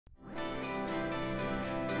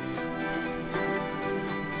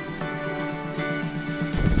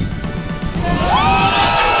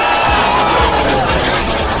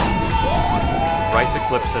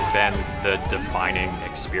Eclipse has been the defining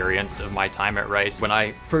experience of my time at Rice. When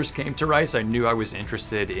I first came to Rice, I knew I was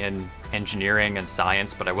interested in engineering and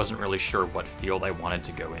science, but I wasn't really sure what field I wanted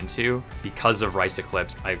to go into. Because of Rice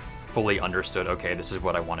Eclipse, I've fully understood, okay, this is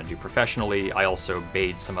what I want to do professionally. I also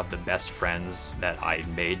made some of the best friends that I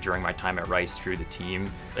made during my time at Rice through the team.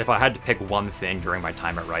 If I had to pick one thing during my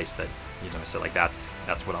time at Rice that, so like that's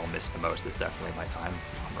what I'll miss the most, is definitely my time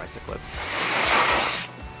on Rice Eclipse.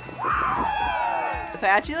 So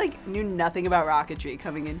I actually knew nothing about rocketry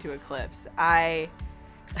coming into Eclipse. My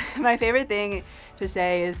favorite thing to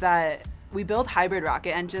say is that we build hybrid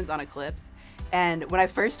rocket engines on Eclipse. And when I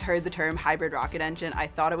first heard the term hybrid rocket engine, I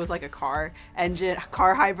thought it was like a car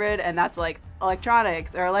hybrid, and that's like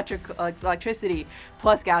electronics or electricity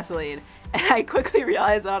plus gasoline. And I quickly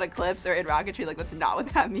realized on Eclipse or in rocketry, like that's not what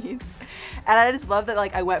that means. And I just love that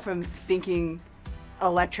I went from thinking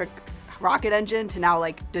electric rocket engine to now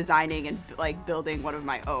designing and building one of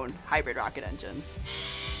my own hybrid rocket engines.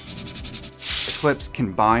 Eclipse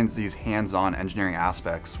combines these hands-on engineering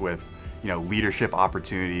aspects with leadership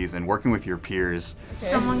opportunities and working with your peers.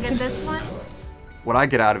 Someone get this one? What I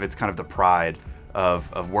get out of it's kind of the pride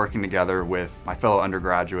of working together with my fellow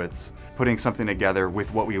undergraduates, putting something together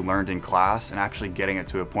with what we learned in class and actually getting it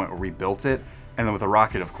to a point where we built it. And then with a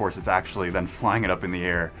rocket, of course, it's actually then flying it up in the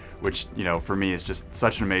air, which, for me is just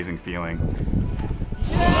such an amazing feeling.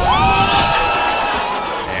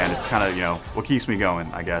 And it's kind of, what keeps me going,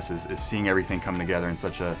 I guess, is seeing everything come together in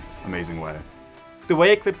such an amazing way. The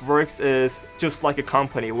way Eclipse works is just like a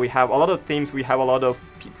company. We have a lot of teams, we have a lot of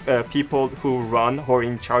people who are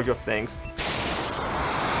in charge of things.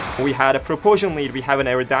 We had a propulsion lead, we have an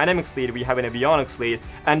aerodynamics lead, we have an avionics lead,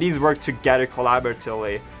 and these work together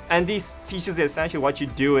collaboratively. And this teaches you essentially what you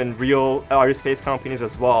do in real aerospace companies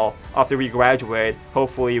as well. After we graduate,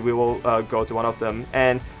 hopefully we will go to one of them.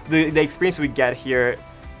 And the experience we get here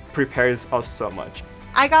prepares us so much.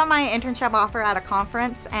 I got my internship offer at a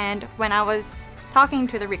conference, and when I was talking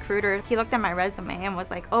to the recruiter, he looked at my resume and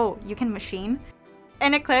was like, oh, you can machine?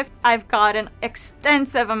 In Eclipse, I've got an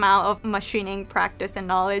extensive amount of machining practice and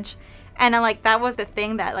knowledge. And that was the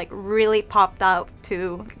thing that really popped out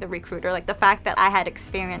to the recruiter, the fact that I had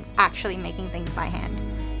experience actually making things by hand.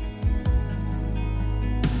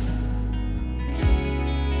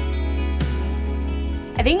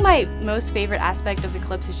 I think my most favorite aspect of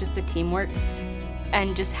Eclipse is just the teamwork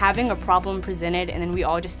and just having a problem presented and then we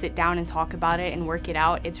all just sit down and talk about it and work it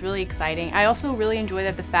out. It's really exciting. I also really enjoy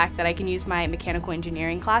the fact that I can use my mechanical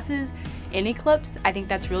engineering classes in Eclipse. I think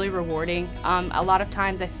that's really rewarding. A lot of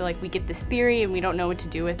times I feel like we get this theory and we don't know what to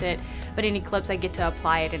do with it, but in Eclipse I get to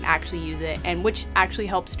apply it and actually use it, and which actually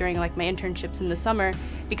helps during my internships in the summer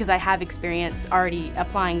because I have experience already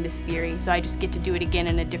applying this theory, so I just get to do it again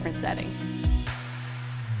in a different setting.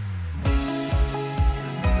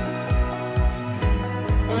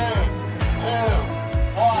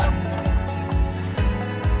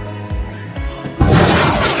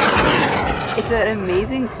 It's an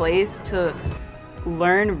amazing place to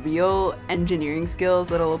learn real engineering skills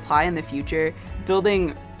that'll apply in the future,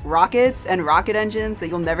 building rockets and rocket engines that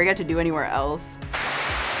you'll never get to do anywhere else.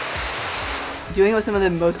 Doing it with some of the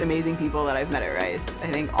most amazing people that I've met at Rice. I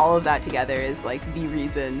think all of that together is the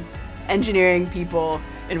reason. Engineering, people,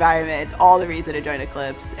 environment, it's all the reason to join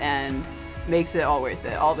Eclipse, and makes it all worth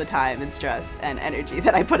it. All the time and stress and energy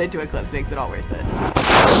that I put into Eclipse makes it all worth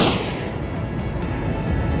it.